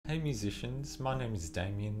Hey musicians, my name is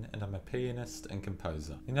Damien and I'm a pianist and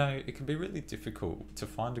composer. You know, it can be really difficult to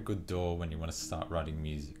find a good DAW when you want to start writing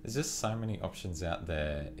music. There's just so many options out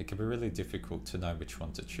there, it can be really difficult to know which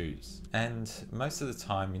one to choose. And most of the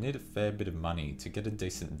time you need a fair bit of money to get a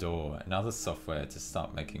decent DAW and other software to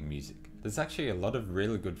start making music. There's actually a lot of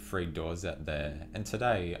really good free DAWs out there, and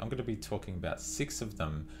today I'm going to be talking about 6 of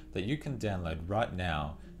them that you can download right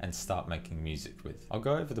now and start making music with. I'll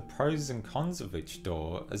go over the pros and cons of each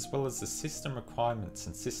DAW, as well as the system requirements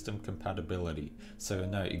and system compatibility, so you'll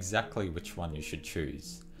know exactly which one you should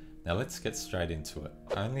choose. Now let's get straight into it.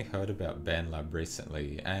 I only heard about BandLab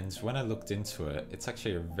recently, and when I looked into it, it's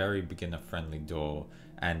actually a very beginner-friendly DAW,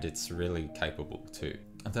 and it's really capable too.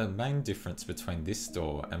 The main difference between this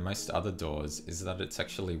DAW and most other DAWs is that it's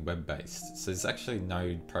actually web-based, so there's actually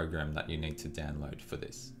no program that you need to download for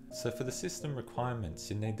this. So for the system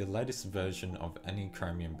requirements, you need the latest version of any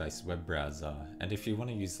Chromium-based web browser, and if you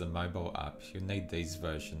want to use the mobile app, you'll need these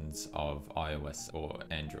versions of iOS or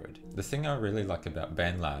Android. The thing I really like about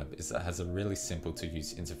BandLab is that it has a really simple to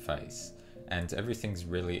use interface, and everything's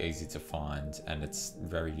really easy to find and it's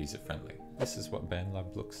very user-friendly. This is what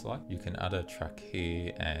BandLab looks like. You can add a track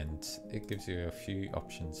here and it gives you a few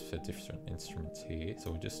options for different instruments here. So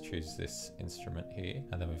we'll just choose this instrument here,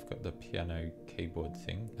 and then we've got the piano keyboard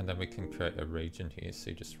thing, and then we can create a region here. So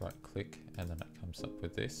you just right click and then it comes up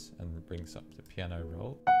with this and brings up the piano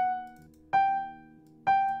roll.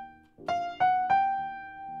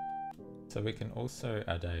 So we can also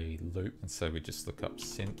add a loop, and so we just look up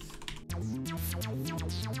synth.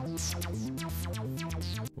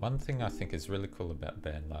 One thing I think is really cool about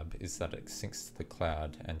BandLab is that it syncs to the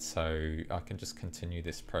cloud, and so I can just continue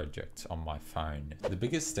this project on my phone. The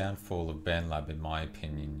biggest downfall of BandLab, in my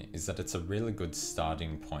opinion, is that it's a really good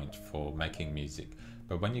starting point for making music,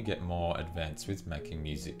 but when you get more advanced with making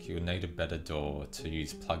music, you'll need a better DAW to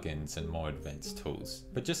use plugins and more advanced tools.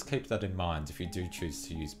 But just keep that in mind if you do choose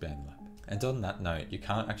to use BandLab. And on that note, you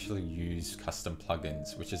can't actually use custom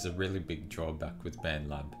plugins, which is a really big drawback with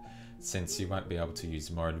BandLab, since you won't be able to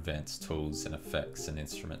use more advanced tools and effects and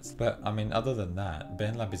instruments. But I mean, other than that,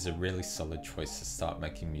 BandLab is a really solid choice to start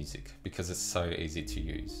making music because it's so easy to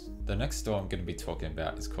use. The next DAW I'm going to be talking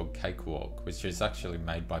about is called Cakewalk, which is actually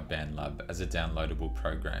made by BandLab as a downloadable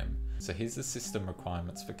program. So here's the system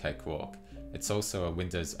requirements for Cakewalk. It's also a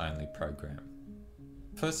Windows only program.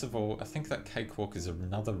 First of all, I think that Cakewalk is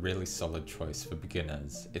another really solid choice for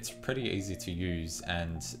beginners. It's pretty easy to use,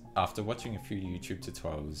 and after watching a few YouTube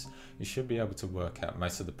tutorials, you should be able to work out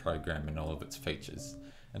most of the program and all of its features.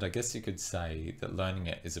 And I guess you could say that learning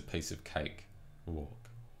it is a piece of cake walk.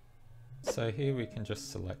 So here we can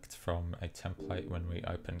just select from a template when we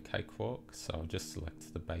open Cakewalk. So I'll just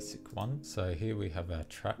select the basic one. So here we have our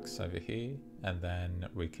tracks over here, and then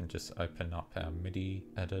we can just open up our MIDI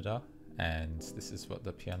editor. And this is what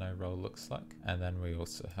the piano roll looks like. And then we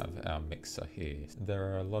also have our mixer here.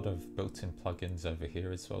 There are a lot of built-in plugins over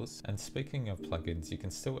here as well. And speaking of plugins, you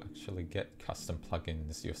can still actually get custom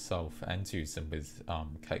plugins yourself and use them with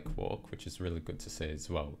Cakewalk, which is really good to see as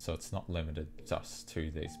well. So it's not limited just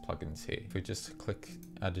to these plugins here. If we just click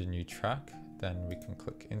add a new track, then we can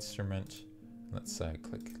click instrument. Let's say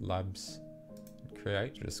click labs,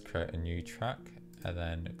 create, just create a new track, and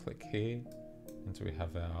then click here. And we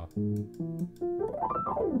have our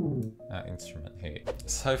instrument here.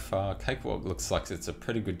 So far, Cakewalk looks like it's a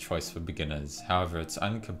pretty good choice for beginners. However, it's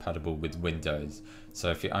only compatible with Windows, so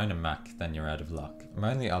if you own a Mac, then you're out of luck. My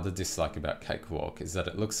only other dislike about Cakewalk is that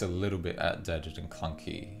it looks a little bit outdated and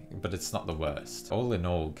clunky, but it's not the worst. All in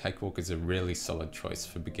all, Cakewalk is a really solid choice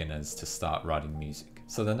for beginners to start writing music.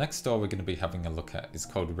 So the next DAW we're going to be having a look at is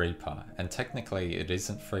called Reaper, and technically it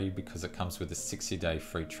isn't free because it comes with a 60-day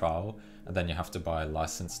free trial, and then you have to buy a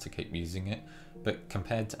license to keep using it, but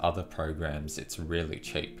compared to other programs, it's really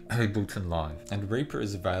cheap. Ableton Live. And Reaper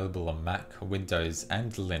is available on Mac, Windows,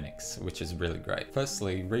 and Linux, which is really great.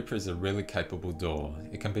 Firstly, Reaper is a really capable DAW.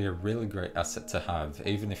 It can be a really great asset to have,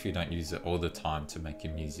 even if you don't use it all the time to make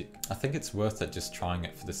your music. I think it's worth it just trying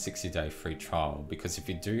it for the 60-day free trial, because if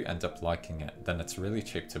you do end up liking it, then it's really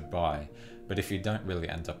cheap to buy. But if you don't really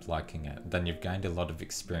end up liking it, then you've gained a lot of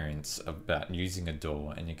experience about using a DAW,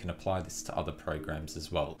 and you can apply this to other programs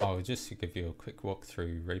as well. I'll just give you a quick walk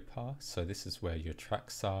through Reaper. So this is where your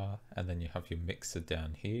tracks are, and then you have your mixer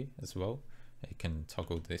down here as well. You can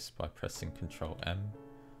toggle this by pressing Ctrl M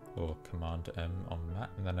or Command M on Mac.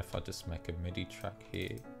 And then if I just make a MIDI track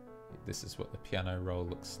here, this is what the piano roll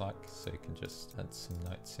looks like. So you can just add some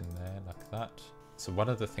notes in there like that. So one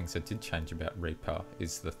of the things I did change about Reaper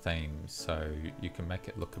is the theme. So you can make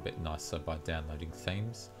it look a bit nicer by downloading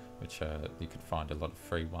themes, which you could find a lot of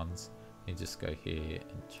free ones. You just go here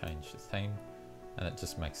and change the theme, and it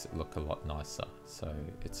just makes it look a lot nicer. So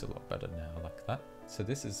it's a lot better now like that. So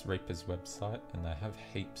this is Reaper's website, and they have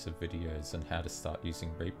heaps of videos on how to start using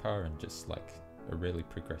Reaper and just like a really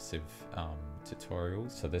progressive tutorial.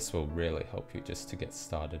 So this will really help you just to get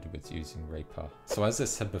started with using Reaper. So as I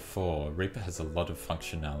said before, Reaper has a lot of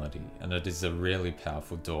functionality, and it is a really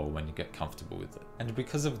powerful DAW when you get comfortable with it. And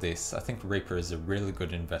because of this, I think Reaper is a really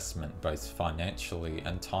good investment both financially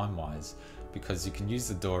and time-wise, because you can use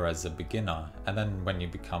the DAW as a beginner, and then when you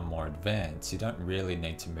become more advanced, you don't really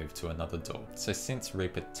need to move to another DAW. So since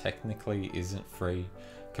Reaper technically isn't free,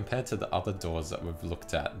 compared to the other DAWs that we've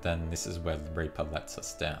looked at, then this is where Reaper lets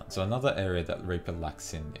us down. So another area that Reaper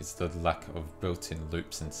lacks in is the lack of built-in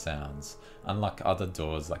loops and sounds. Unlike other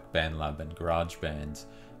DAWs like BandLab and GarageBand,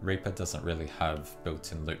 Reaper doesn't really have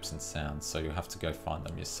built-in loops and sounds, so you have to go find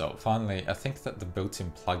them yourself. Finally, I think that the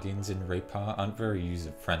built-in plugins in Reaper aren't very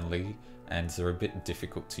user-friendly, and they're a bit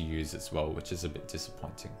difficult to use as well, which is a bit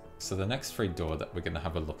disappointing. So the next free DAW that we're going to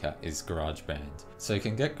have a look at is GarageBand. So you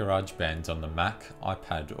can get GarageBand on the Mac,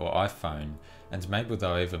 iPad or iPhone, and maybe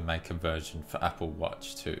they'll even make a version for Apple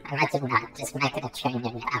Watch too. Imagine that, just making a tune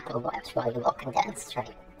in your Apple Watch while you're walking down the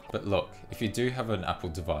street. But look, if you do have an Apple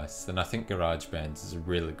device, then I think GarageBand is a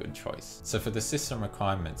really good choice. So for the system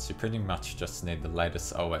requirements, you pretty much just need the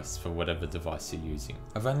latest OS for whatever device you're using.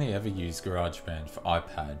 I've only ever used GarageBand for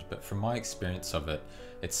iPad, but from my experience of it,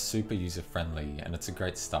 it's super user friendly and it's a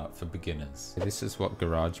great start for beginners. This is what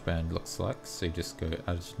GarageBand looks like. So you just go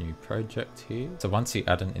add a new project here. So once you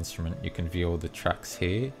add an instrument, you can view all the tracks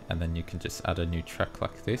here, and then you can just add a new track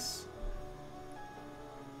like this.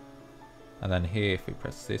 And then here, if we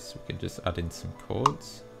press this, we can just add in some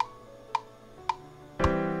chords.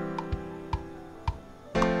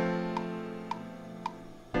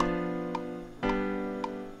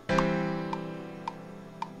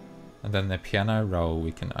 And then the piano roll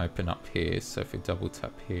we can open up here. So if we double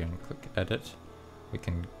tap here and click edit, we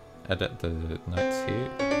can edit the notes here.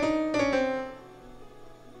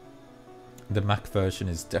 The Mac version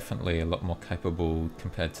is definitely a lot more capable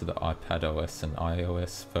compared to the iPad OS and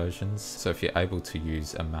iOS versions. So if you're able to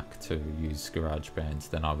use a Mac to use GarageBand,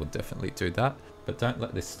 then I will definitely do that. But don't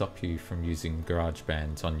let this stop you from using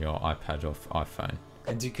GarageBand on your iPad or iPhone.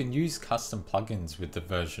 And you can use custom plugins with the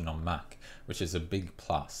version on Mac, which is a big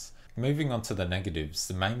plus. Moving on to the negatives,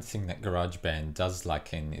 the main thing that GarageBand does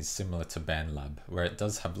lack in is similar to BandLab, where it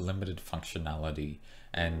does have limited functionality,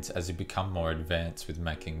 and as you become more advanced with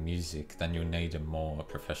making music, then you'll need a more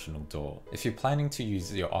professional DAW. If you're planning to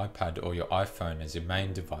use your iPad or your iPhone as your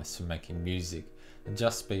main device for making music,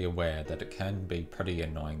 just be aware that it can be pretty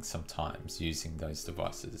annoying sometimes using those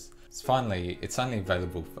devices. Finally, it's only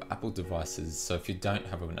available for Apple devices, so if you don't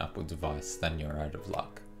have an Apple device, then you're out of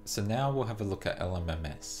luck. So now we'll have a look at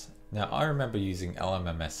LMMS. Now I remember using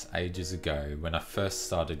LMMS ages ago when I first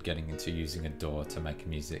started getting into using a DAW to make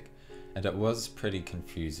music, and it was pretty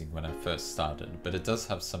confusing when I first started, but it does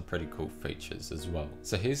have some pretty cool features as well.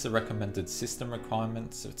 So here's the recommended system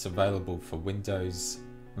requirements. It's available for Windows,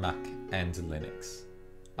 Mac and Linux.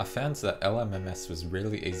 I found that LMMS was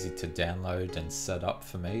really easy to download and set up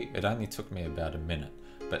for me. It only took me about a minute,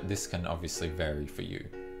 but this can obviously vary for you.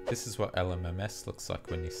 This is what LMMS looks like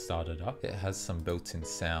when you start it up. It has some built-in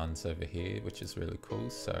sounds over here, which is really cool.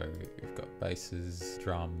 So you've got basses,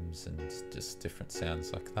 drums, and just different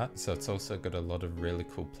sounds like that. So it's also got a lot of really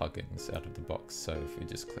cool plugins out of the box. So if you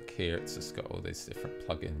just click here, it's just got all these different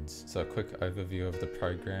plugins. So a quick overview of the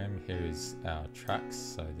program. Here is our tracks.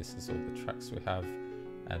 So this is all the tracks we have.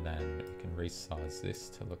 And then we can resize this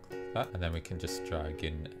to look like that. And then we can just drag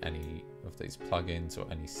in any of these plugins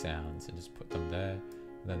or any sounds and just put them there.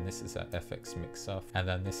 And then this is our FX mixer, and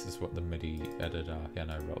then this is what the MIDI editor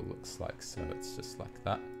piano roll looks like. So it's just like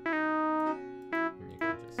that. And you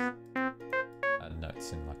can just add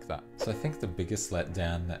notes in like that. So I think the biggest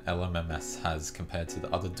letdown that LMMS has compared to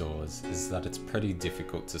the other DAWs is that it's pretty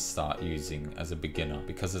difficult to start using as a beginner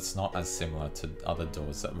because it's not as similar to other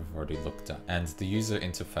DAWs that we've already looked at. And the user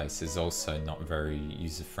interface is also not very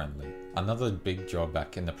user friendly. Another big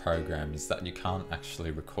drawback in the program is that you can't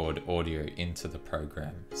actually record audio into the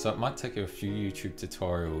program. So it might take you a few YouTube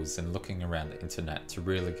tutorials and looking around the internet to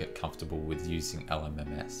really get comfortable with using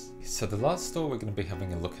LMMS. So the last DAW we're going to be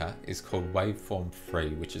having a look at is called Waveform Free,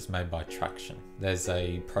 which is made by Traction. There's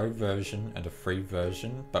a pro version and a free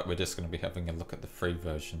version, but we're just going to be having a look at the free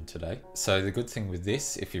version today. So the good thing with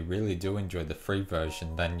this, if you really do enjoy the free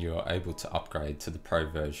version, then you're able to upgrade to the pro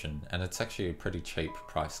version, and it's actually a pretty cheap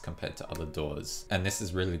price compared to to other DAWs. And this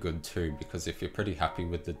is really good too, because if you're pretty happy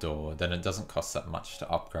with the DAW, then it doesn't cost that much to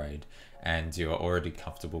upgrade and you're already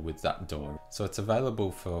comfortable with that DAW. So it's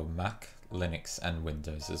available for Mac, Linux and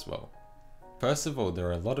Windows as well. First of all, there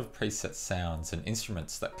are a lot of preset sounds and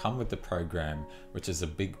instruments that come with the program, which is a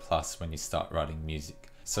big plus when you start writing music.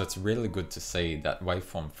 So it's really good to see that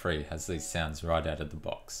Waveform 3 has these sounds right out of the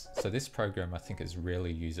box. So this program I think is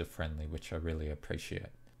really user friendly, which I really appreciate.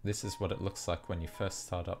 This is what it looks like when you first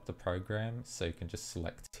start up the program. So you can just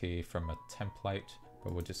select here from a template,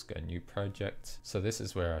 but we'll just go new project. So this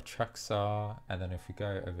is where our tracks are. And then if we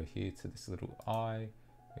go over here to this little eye,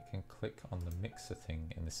 we can click on the mixer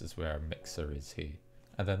thing, and this is where our mixer is here.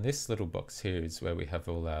 And then this little box here is where we have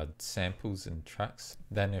all our samples and tracks.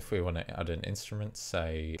 Then if we want to add an instrument,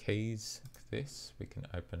 say keys, like this, we can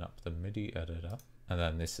open up the MIDI editor. And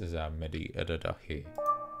then this is our MIDI editor here.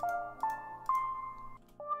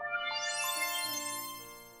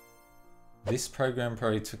 This program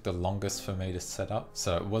probably took the longest for me to set up,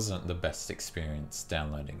 so it wasn't the best experience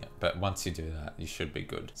downloading it, but once you do that, you should be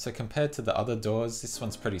good. So compared to the other DAWs, this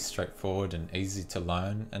one's pretty straightforward and easy to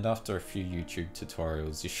learn, and after a few YouTube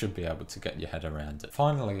tutorials, you should be able to get your head around it.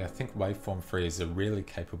 Finally, I think Waveform 3 is a really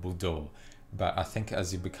capable DAW, but I think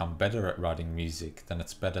as you become better at writing music, then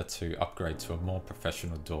it's better to upgrade to a more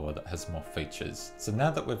professional DAW that has more features. So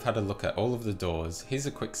now that we've had a look at all of the DAWs, here's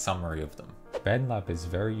a quick summary of them. BandLab is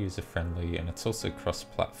very user friendly and it's also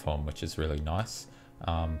cross-platform, which is really nice,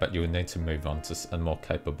 but you will need to move on to a more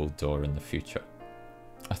capable DAW in the future.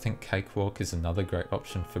 I think Cakewalk is another great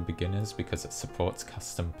option for beginners because it supports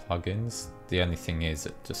custom plugins. The only thing is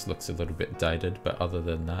it just looks a little bit dated, but other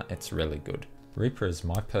than that, it's really good. Reaper is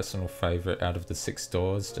my personal favorite out of the 6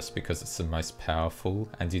 DAWs just because it's the most powerful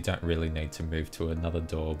and you don't really need to move to another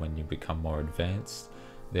DAW when you become more advanced.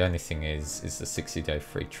 The only thing is the 60-day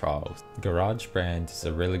free trial. GarageBand is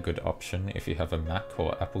a really good option if you have a Mac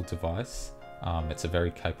or Apple device. It's a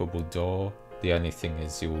very capable DAW. The only thing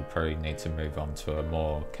is you will probably need to move on to a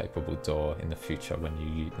more capable DAW in the future when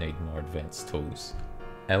you need more advanced tools.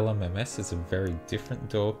 LMMS is a very different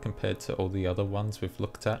DAW compared to all the other ones we've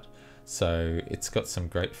looked at. So it's got some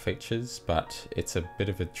great features, but it's a bit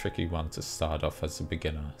of a tricky one to start off as a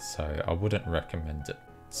beginner, so I wouldn't recommend it.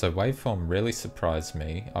 So Waveform really surprised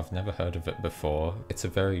me. I've never heard of it before. It's a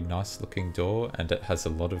very nice looking DAW and it has a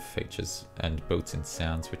lot of features and built-in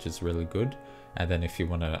sounds, which is really good. And then if you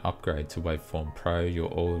want to upgrade to Waveform Pro, you'll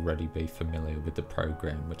already be familiar with the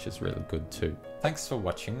program, which is really good too. Thanks for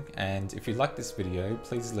watching, and if you like this video,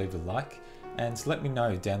 please leave a like. And let me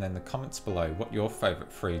know down in the comments below what your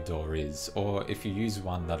favorite free DAW is, or if you use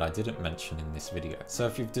one that I didn't mention in this video. So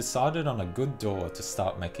if you've decided on a good DAW to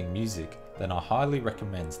start making music, then I highly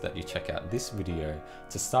recommend that you check out this video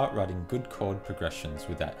to start writing good chord progressions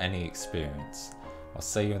without any experience. I'll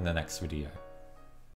see you in the next video.